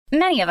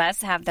Many of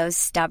us have those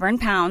stubborn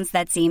pounds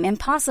that seem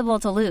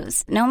impossible to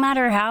lose, no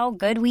matter how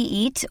good we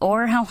eat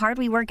or how hard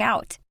we work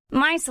out.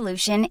 My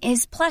solution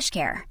is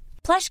PlushCare.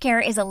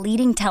 PlushCare is a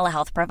leading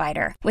telehealth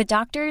provider with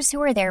doctors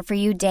who are there for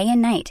you day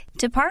and night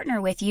to partner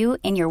with you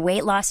in your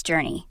weight loss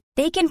journey.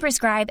 They can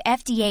prescribe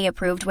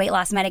FDA-approved weight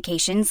loss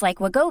medications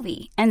like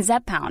Wegovy and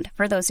Zepbound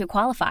for those who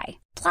qualify.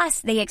 Plus,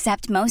 they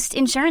accept most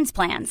insurance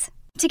plans.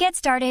 To get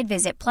started,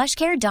 visit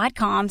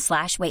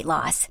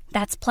plushcare.com/weightloss.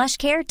 That's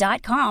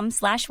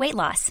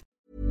plushcare.com/weightloss.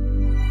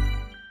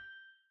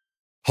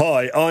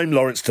 Hi, I'm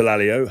Lawrence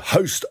Dallaglio,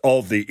 host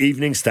of the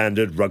Evening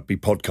Standard Rugby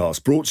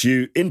Podcast, brought to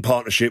you in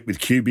partnership with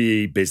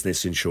QBE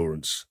Business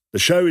Insurance. The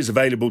show is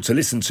available to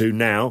listen to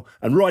now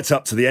and right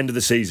up to the end of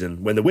the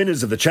season, when the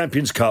winners of the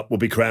Champions Cup will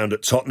be crowned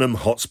at Tottenham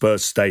Hotspur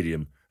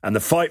Stadium, and the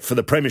fight for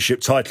the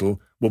Premiership title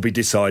will be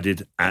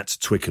decided at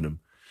Twickenham.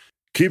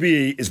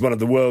 QBE is one of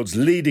the world's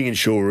leading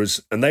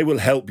insurers, and they will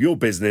help your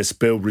business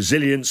build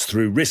resilience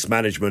through risk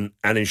management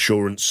and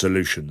insurance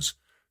solutions.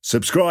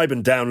 Subscribe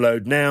and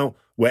download now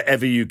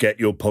wherever you get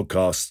your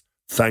podcasts.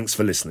 Thanks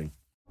for listening.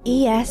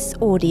 ES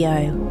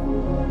Audio.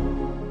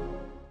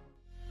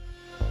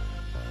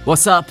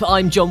 What's up?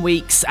 I'm John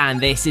Weeks, and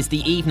this is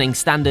the Evening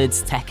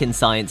Standard's Tech and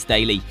Science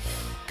Daily.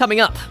 Coming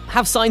up,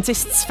 have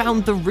scientists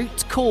found the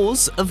root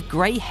cause of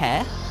grey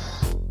hair?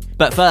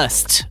 But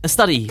first, a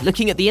study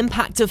looking at the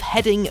impact of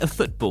heading a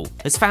football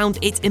has found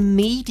it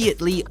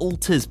immediately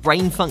alters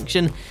brain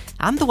function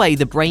and the way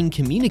the brain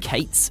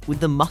communicates with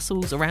the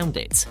muscles around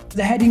it.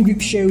 The heading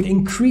group showed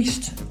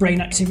increased brain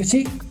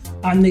activity,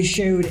 and they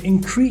showed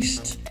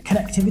increased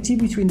connectivity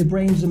between the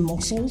brains and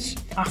muscles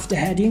after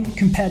heading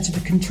compared to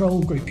the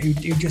control group who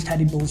just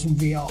headed balls in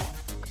VR.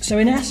 So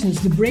in essence,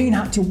 the brain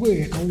had to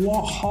work a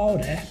lot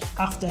harder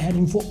after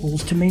heading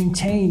footballs to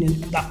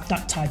maintain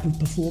that type of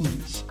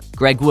performance.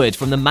 Greg Wood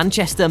from the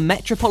Manchester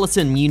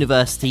Metropolitan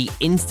University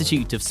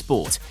Institute of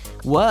Sport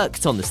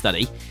worked on the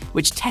study,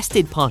 which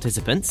tested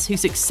participants who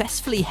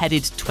successfully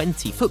headed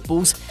 20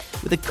 footballs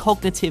with a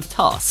cognitive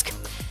task.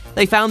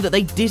 They found that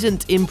they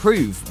didn't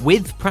improve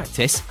with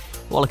practice,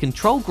 while a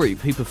control group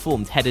who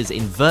performed headers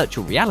in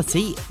virtual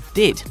reality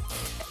did.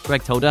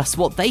 Greg told us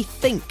what they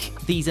think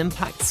these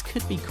impacts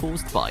could be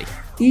caused by.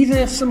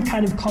 Either some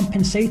kind of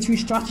compensatory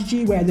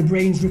strategy where the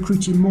brain's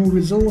recruiting more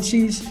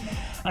resources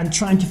and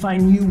trying to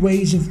find new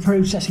ways of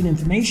processing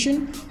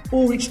information,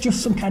 or it's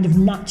just some kind of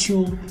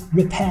natural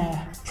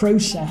repair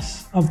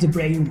process of the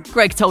brain.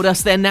 Greg told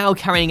us they're now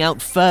carrying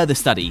out further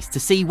studies to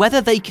see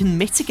whether they can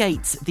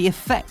mitigate the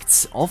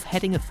effects of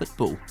heading a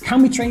football.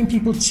 Can we train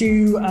people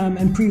to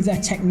improve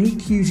their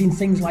technique using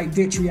things like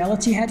virtual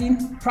reality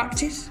heading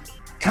practice?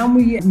 Can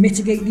we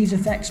mitigate these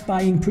effects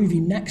by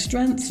improving neck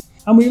strength?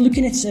 And we're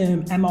looking at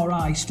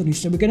MRI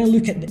studies, so we're going to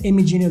look at the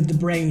imaging of the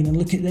brain and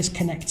look at this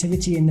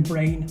connectivity in the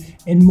brain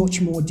in much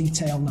more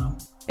detail now.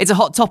 It's a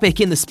hot topic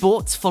in the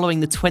sport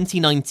following the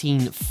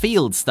 2019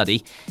 Field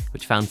study,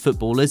 which found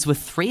footballers were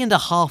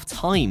 3.5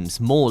 times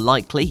more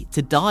likely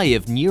to die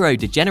of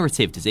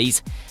neurodegenerative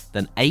disease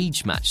than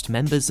age-matched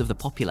members of the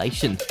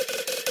population.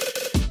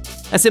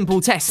 A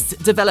simple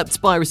test developed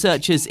by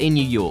researchers in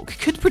New York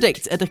could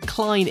predict a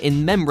decline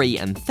in memory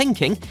and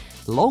thinking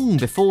long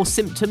before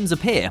symptoms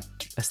appear.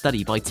 A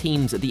study by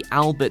teams at the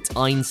Albert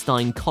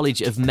Einstein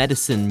College of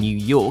Medicine, New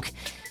York,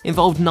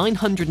 involved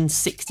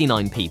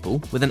 969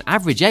 people with an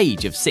average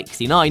age of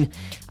 69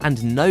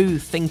 and no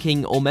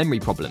thinking or memory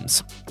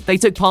problems. They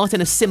took part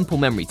in a simple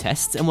memory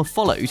test and were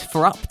followed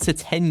for up to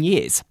 10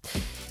 years.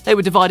 They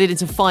were divided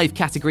into 5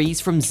 categories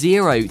from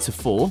 0 to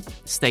 4.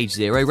 Stage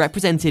 0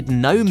 represented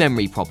no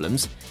memory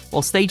problems,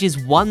 while stages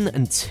 1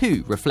 and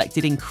 2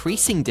 reflected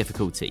increasing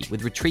difficulty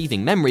with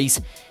retrieving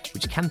memories,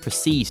 which can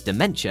precede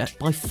dementia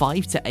by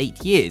 5 to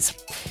 8 years.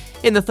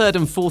 In the 3rd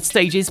and 4th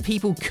stages,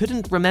 people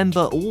couldn't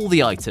remember all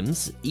the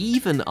items,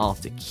 even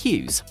after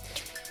cues.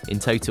 In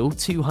total,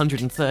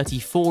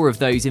 234 of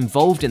those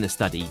involved in the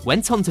study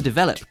went on to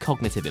develop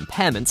cognitive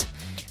impairment,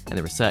 and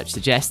the research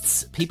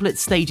suggests people at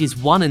stages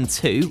 1 and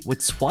 2 were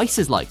twice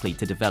as likely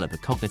to develop a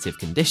cognitive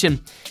condition,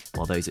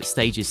 while those at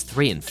stages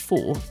 3 and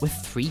 4 were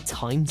 3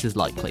 times as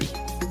likely.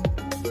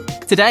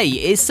 Today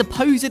is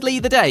supposedly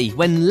the day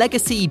when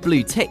legacy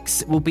blue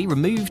ticks will be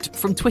removed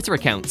from Twitter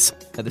accounts.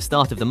 At the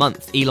start of the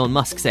month, Elon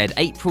Musk said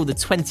April the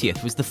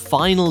 20th was the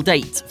final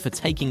date for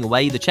taking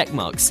away the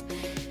checkmarks.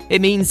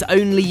 It means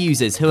only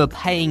users who are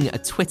paying a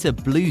Twitter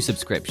Blue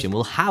subscription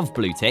will have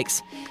blue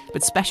ticks,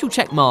 but special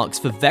check marks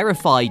for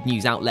verified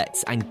news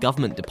outlets and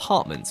government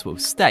departments will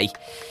stay.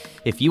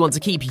 If you want to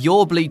keep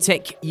your blue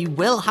tick, you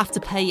will have to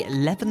pay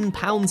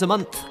 £11 a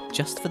month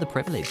just for the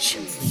privilege.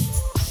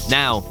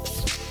 Now,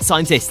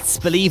 scientists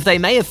believe they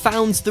may have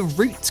found the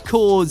root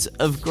cause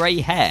of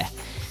grey hair.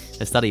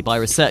 A study by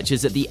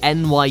researchers at the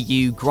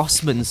NYU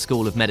Grossman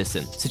School of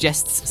Medicine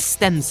suggests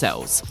stem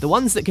cells, the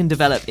ones that can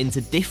develop into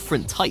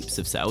different types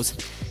of cells,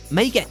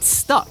 may get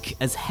stuck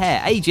as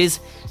hair ages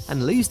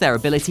and lose their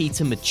ability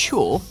to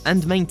mature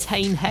and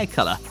maintain hair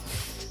colour.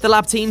 The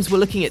lab teams were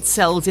looking at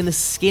cells in the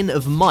skin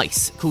of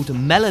mice called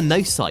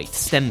melanocyte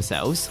stem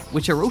cells,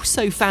 which are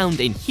also found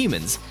in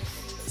humans.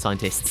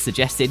 Scientists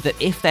suggested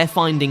that if their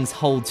findings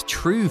hold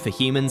true for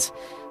humans,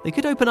 they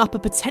could open up a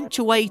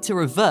potential way to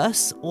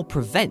reverse or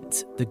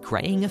prevent the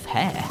greying of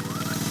hair.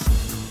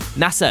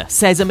 NASA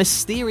says a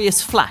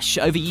mysterious flash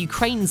over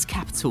Ukraine's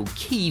capital,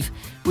 Kyiv,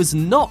 was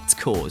not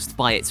caused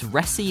by its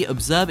Resi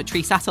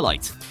observatory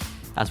satellite.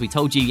 As we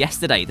told you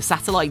yesterday, the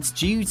satellite's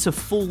due to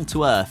fall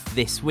to Earth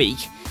this week,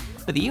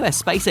 but the US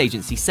Space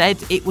Agency said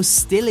it was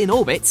still in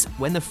orbit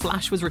when the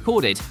flash was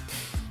recorded.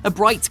 A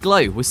bright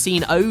glow was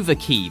seen over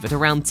Kyiv at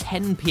around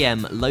 10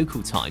 p.m.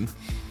 local time.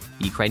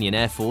 The Ukrainian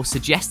Air Force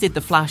suggested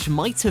the flash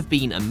might have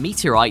been a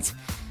meteorite,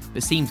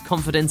 but seemed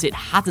confident it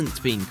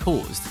hadn't been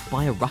caused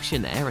by a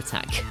Russian air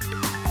attack.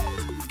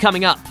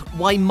 Coming up,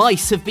 why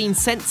mice have been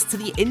sent to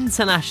the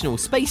International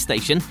Space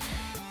Station,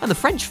 and the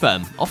French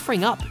firm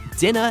offering up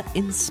dinner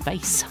in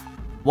space.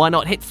 Why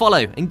not hit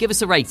follow and give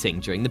us a rating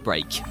during the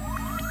break?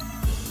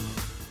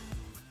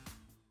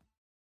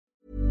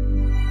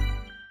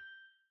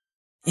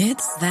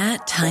 It's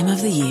that time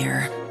of the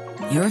year.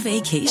 Your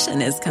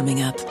vacation is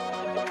coming up.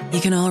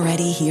 You can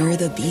already hear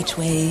the beach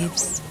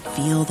waves,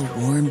 feel the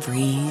warm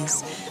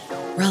breeze,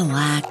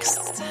 relax,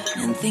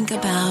 and think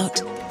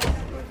about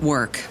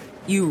work.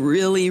 You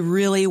really,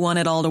 really want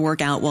it all to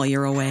work out while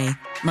you're away.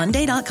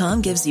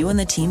 Monday.com gives you and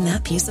the team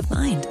that peace of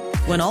mind.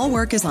 When all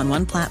work is on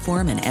one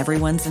platform and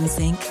everyone's in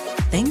sync,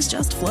 things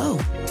just flow.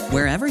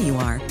 Wherever you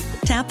are,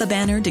 tap the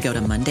banner to go to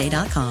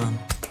Monday.com.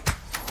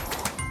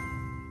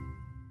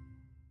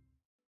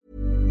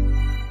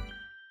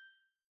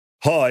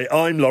 Hi,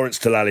 I'm Lawrence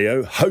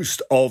Dallaglio,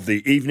 host of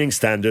the Evening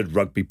Standard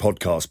Rugby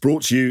Podcast,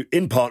 brought to you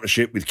in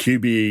partnership with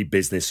QBE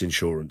Business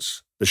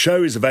Insurance. The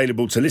show is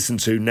available to listen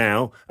to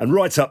now and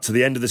right up to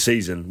the end of the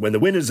season, when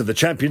the winners of the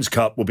Champions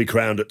Cup will be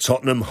crowned at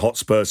Tottenham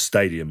Hotspur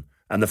Stadium,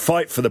 and the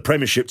fight for the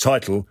Premiership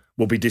title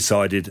will be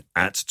decided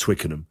at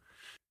Twickenham.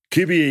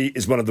 QBE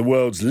is one of the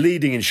world's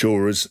leading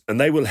insurers,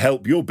 and they will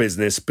help your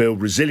business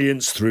build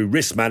resilience through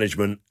risk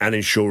management and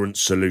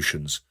insurance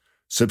solutions.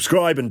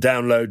 Subscribe and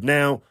download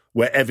now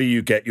wherever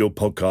you get your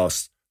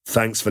podcasts.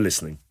 Thanks for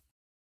listening.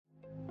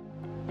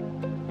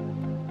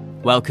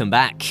 Welcome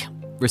back.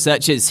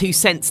 Researchers who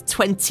sent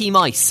 20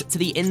 mice to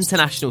the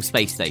International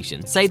Space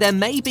Station say there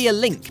may be a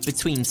link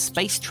between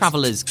space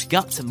travellers'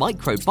 gut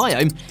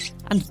microbiome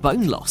and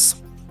bone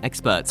loss.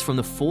 Experts from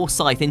the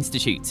Forsyth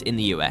Institute in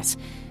the US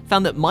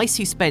found that mice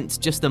who spent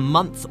just a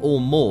month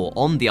or more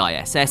on the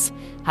ISS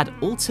had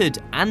altered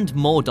and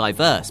more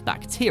diverse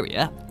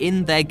bacteria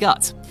in their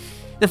gut.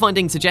 The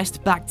findings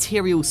suggest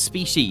bacterial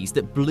species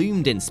that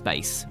bloomed in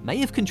space may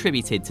have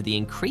contributed to the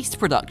increased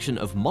production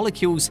of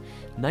molecules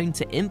known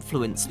to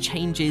influence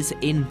changes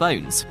in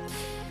bones.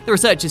 The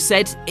researchers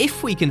said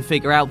if we can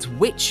figure out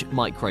which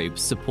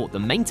microbes support the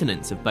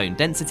maintenance of bone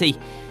density,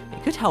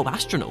 it could help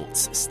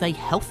astronauts stay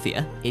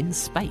healthier in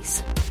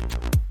space.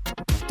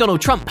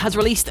 Donald Trump has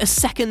released a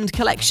second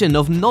collection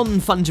of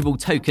non-fungible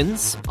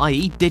tokens,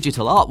 i.e.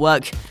 digital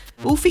artwork,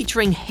 all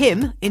featuring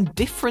him in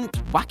different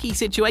wacky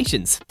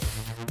situations.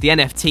 The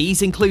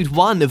NFTs include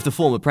one of the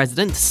former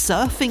president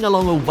surfing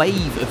along a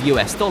wave of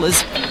US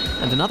dollars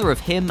and another of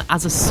him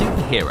as a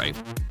superhero.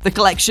 The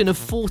collection of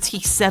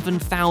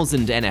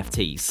 47,000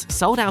 NFTs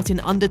sold out in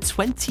under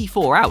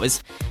 24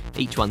 hours,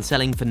 each one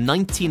selling for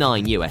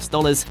 $99 US,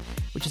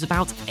 which is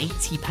about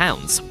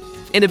 £80.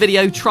 In a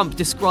video, Trump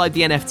described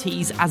the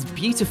NFTs as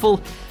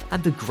beautiful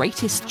and the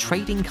greatest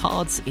trading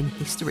cards in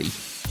history.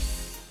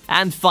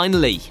 And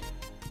finally,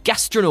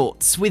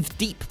 gastronauts with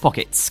deep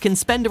pockets can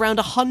spend around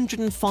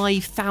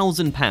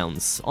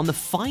 £105,000 on the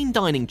fine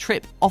dining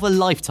trip of a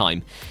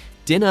lifetime,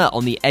 dinner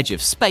on the edge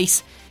of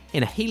space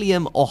in a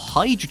helium or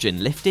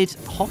hydrogen-lifted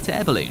hot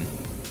air balloon.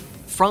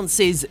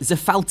 France's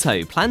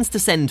Zefalto plans to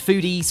send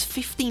foodies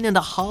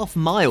 15.5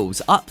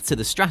 miles up to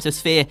the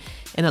stratosphere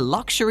in a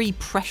luxury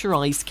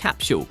pressurised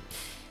capsule.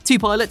 2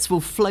 pilots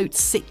will float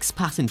 6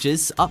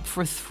 passengers up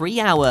for a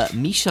 3-hour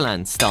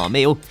Michelin star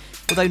meal,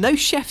 although no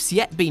chef's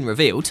yet been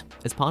revealed,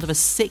 as part of a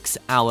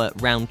 6-hour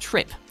round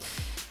trip.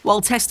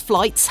 While test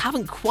flights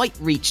haven't quite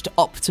reached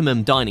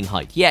optimum dining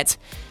height yet,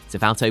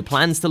 Zefalto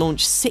plans to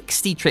launch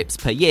 60 trips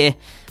per year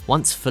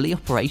once fully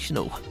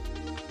operational.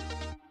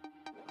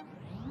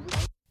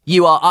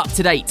 You are up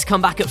to date.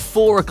 Come back at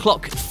 4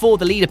 o'clock for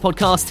the Leader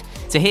podcast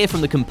to hear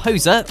from the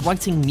composer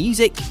writing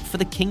music for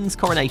the King's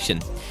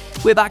coronation.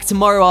 We're back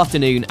tomorrow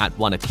afternoon at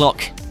 1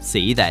 o'clock. See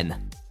you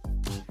then.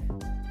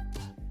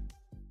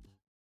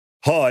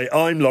 Hi,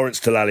 I'm Lawrence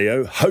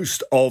Dallaglio,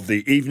 host of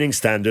the Evening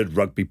Standard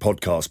Rugby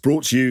Podcast,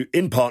 brought to you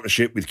in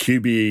partnership with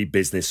QBE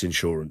Business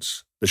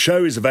Insurance. The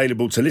show is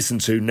available to listen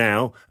to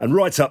now and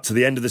right up to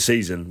the end of the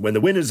season, when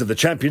the winners of the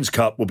Champions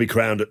Cup will be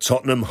crowned at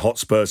Tottenham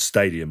Hotspur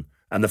Stadium,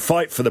 and the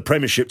fight for the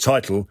Premiership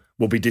title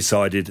will be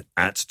decided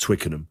at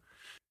Twickenham.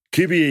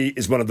 QBE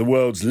is one of the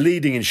world's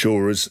leading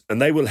insurers,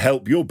 and they will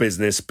help your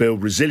business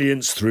build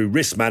resilience through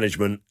risk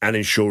management and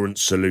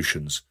insurance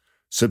solutions.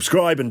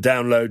 Subscribe and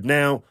download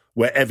now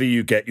wherever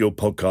you get your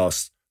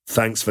podcasts.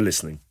 Thanks for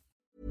listening.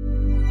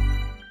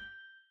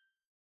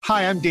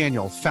 Hi, I'm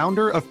Daniel,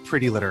 founder of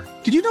Pretty Litter.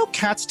 Did you know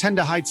cats tend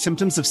to hide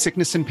symptoms of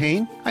sickness and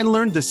pain? I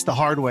learned this the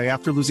hard way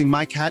after losing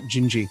my cat,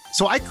 Gingy.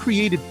 So I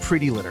created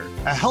Pretty Litter,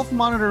 a health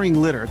monitoring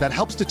litter that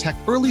helps detect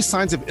early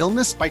signs of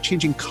illness by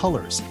changing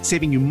colors,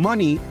 saving you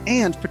money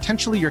and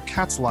potentially your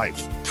cat's life.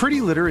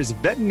 Pretty Litter is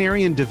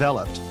veterinarian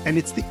developed, and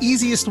it's the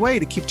easiest way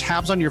to keep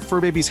tabs on your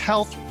fur baby's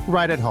health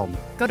right at home.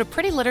 Go to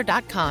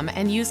prettylitter.com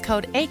and use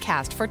code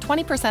ACAST for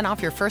 20%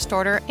 off your first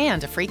order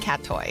and a free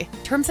cat toy.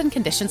 Terms and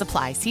conditions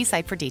apply. See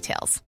site for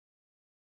details.